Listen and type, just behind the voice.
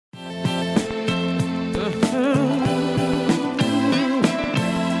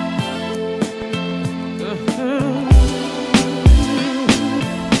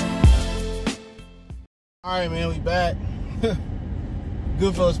All right, man, we back.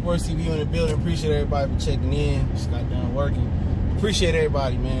 Goodfellas Sports TV in the building. Appreciate everybody for checking in. Just got done working. Appreciate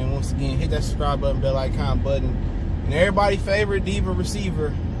everybody, man. Once again, hit that subscribe button, bell icon button. And everybody's favorite diva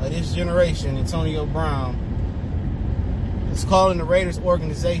receiver of this generation, Antonio Brown, is calling the Raiders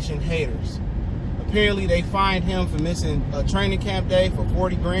organization haters. Apparently, they fined him for missing a training camp day for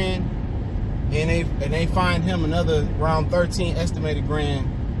 40 grand, and they fined him another around 13 estimated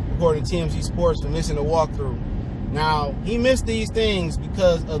grand, according to TMZSports, for missing a walkthrough. Now, he missed these things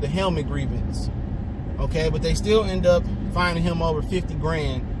because of the helmet grievance, okay? But they still end up fining him over 50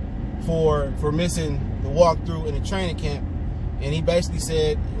 grand for missing the walkthrough in the training camp. And he basically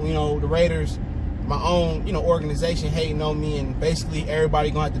said, you know, the Raiders, my own, you know, organization hating on me, and basically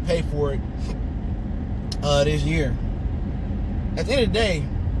everybody gonna have to pay for it this year. At the end of the day,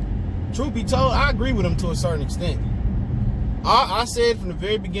 truth be told, I agree with him to a certain extent. I said from the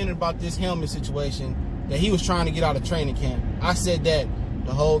very beginning about this helmet situation that he was trying to get out of training camp. I said that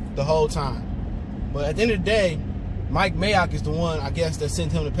the whole time. But at the end of the day, Mike Mayock is the one, I guess, that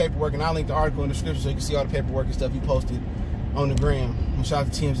sent him the paperwork, and I'll link the article in the description so you can see all the paperwork and stuff he posted on the gram. And shout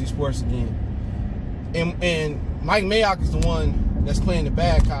out to TMZ Sports again. And Mike Mayock is the one that's playing the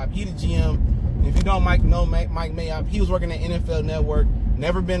bad cop. He the GM. And if you don't know Mike Mayock, he was working at NFL Network,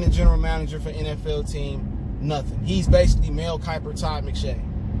 never been a general manager for an NFL team, nothing. He's basically Mel Kiper, Todd McShay.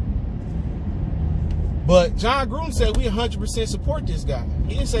 But John Gruden said we 100% support this guy.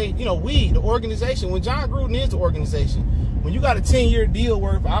 He didn't say, you know, we, the organization. When John Gruden is the organization, when you got a 10-year deal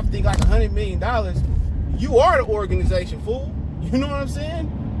worth, I think, like $100 million, you are the organization, fool. You know what I'm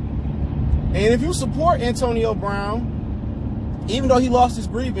saying? And if you support Antonio Brown, even though he lost his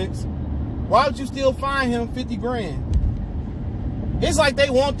grievance, why would you still fine him 50 grand? It's like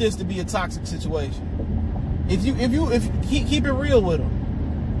they want this to be a toxic situation. If you keep it real with him.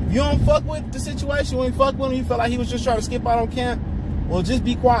 If you don't fuck with the situation, when you fuck with him, you felt like he was just trying to skip out on camp, well, just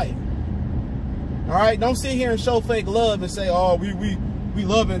be quiet. All right? Don't sit here and show fake love and say, oh, we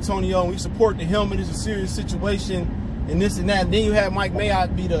love Antonio and we support the helmet. It's a serious situation and this and that. And then you have Mike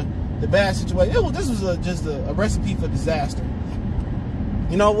Mayock be the bad situation. This was just a recipe for disaster.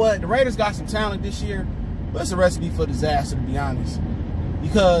 You know what? The Raiders got some talent this year, but it's a recipe for disaster, to be honest.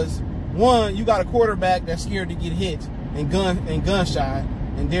 Because, one, you got a quarterback that's scared to get hit and gun-shy,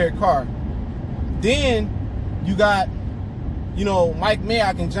 and Derek Carr. Then you got, you know, Mike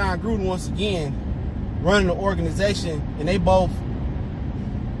Mayock and John Gruden once again running the organization, and they both,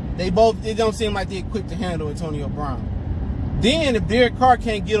 it don't seem like they're equipped to handle Antonio Brown. Then if Derek Carr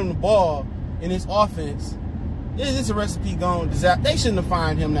can't get him the ball in his offense, it's a recipe going disaster. They shouldn't have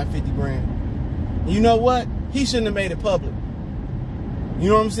fined him that 50 grand. And you know what? He shouldn't have made it public. You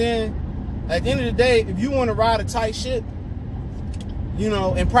know what I'm saying? At the end of the day, if you want to ride a tight ship, you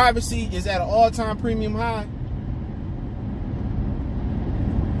know, and privacy is at an all-time premium high,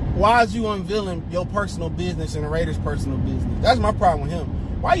 why is you unveiling your personal business and the Raiders' personal business? That's my problem with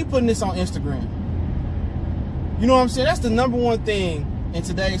him. Why are you putting this on Instagram? You know what I'm saying? That's the #1 thing in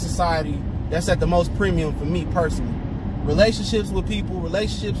today's society that's at the most premium for me personally. Relationships with people,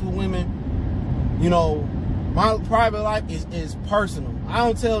 relationships with women. You know, my private life is personal. I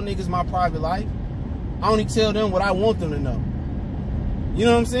don't tell niggas my private life. I only tell them what I want them to know. You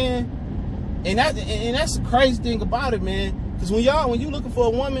know what I'm saying? And that's the crazy thing about it, man. Because when you looking for a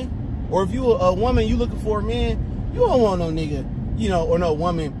woman, or if you a woman, you looking for a man, you don't want no nigga, you know, or no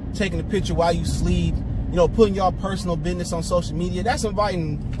woman taking a picture while you sleep, you know, putting y'all personal business on social media. That's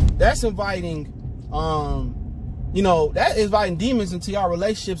inviting, you know, that is inviting demons into y'all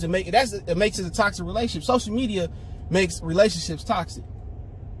relationships, and it makes it a toxic relationship. Social media makes relationships toxic.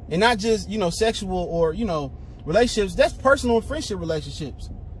 And not just, you know, sexual or, you know, relationships. That's personal and friendship relationships.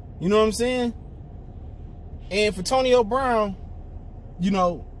 You know what I'm saying? And for Antonio Brown, you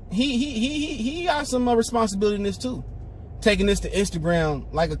know, he got some responsibility in this too. Taking this to Instagram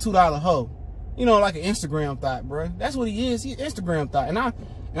like a $2 hoe. You know, like an Instagram thought, bro. That's what he is. He's Instagram thought. And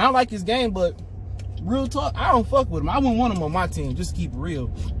I like his game, but real talk, I don't fuck with him. I wouldn't want him on my team, just to keep it real.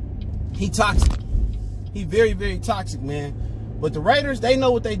 He toxic. He very, very toxic, man. But the Raiders, they know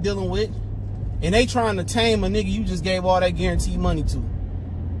what they dealing with. And they trying to tame a nigga you just gave all that guaranteed money to.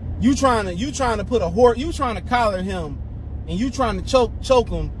 You trying to put a horse, you trying to collar him, and you trying to choke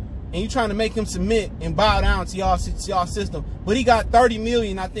him, and you trying to make him submit and bow down to y'all system. But he got 30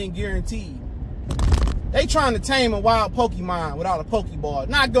 million, I think, guaranteed. They trying to tame a wild Pokemon without a Pokeball.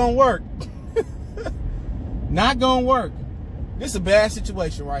 Not gonna work. Not gonna work. This is a bad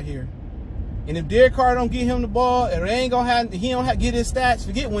situation right here. And if Derek Carr don't get him the ball, and he don't get his stats,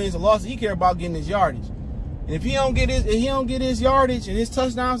 forget wins or losses. He care about getting his yardage. And if he don't get his yardage and his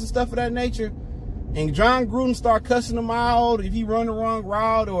touchdowns and stuff of that nature, and John Gruden start cussing them out, if he run the wrong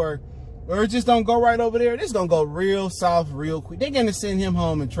route or it just don't go right over there, this gonna go real south real quick. They're gonna send him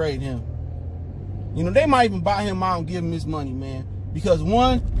home and trade him. You know, they might even buy him out and give him his money, man. Because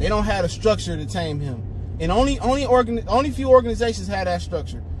one, they don't have a structure to tame him. And only few organizations have that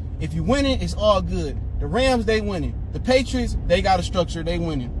structure. If you win it, it's all good. The Rams, they winning. The Patriots, they got a structure, they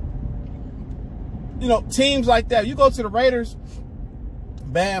winning. You know, teams like that. You go to the Raiders,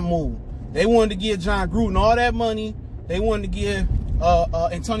 bad move. They wanted to give John Gruden all that money. They wanted to give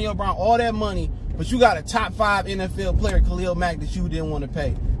Antonio Brown all that money, but you got a top 5 NFL player, Khalil Mack, that you didn't want to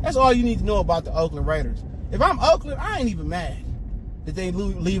pay. That's all you need to know about the Oakland Raiders. If I'm Oakland, I ain't even mad that they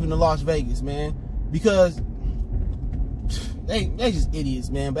leaving to Las Vegas, man, because they just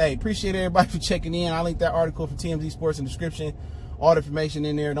idiots, man. But hey, appreciate everybody for checking in. I'll link that article from TMZ Sports in the description. All the information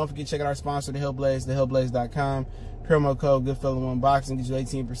in there. Don't forget to check out our sponsor, The Hellblaze, thehellblaze.com. Promo code Goodfellow Unboxing gets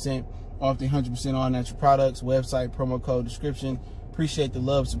you 18% off the 100% all natural products. Website, promo code, description. Appreciate the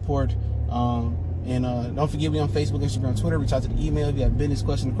love, support. And don't forget, we on Facebook, Instagram, Twitter. Reach out to the email if you have business,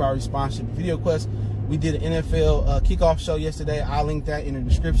 question, inquiry, sponsorship, video requests. We did an NFL kickoff show yesterday. I'll link that in the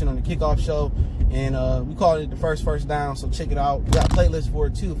description on the kickoff show. And we called it the first down, so check it out. We got a playlist for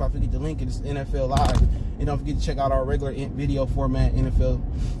it too. If I forget to link it, it's NFL Live. And don't forget to check out our regular video format NFL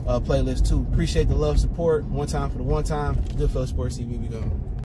playlist too. Appreciate the love, support. One time for the one time. Goodfellow Sports TV, we go.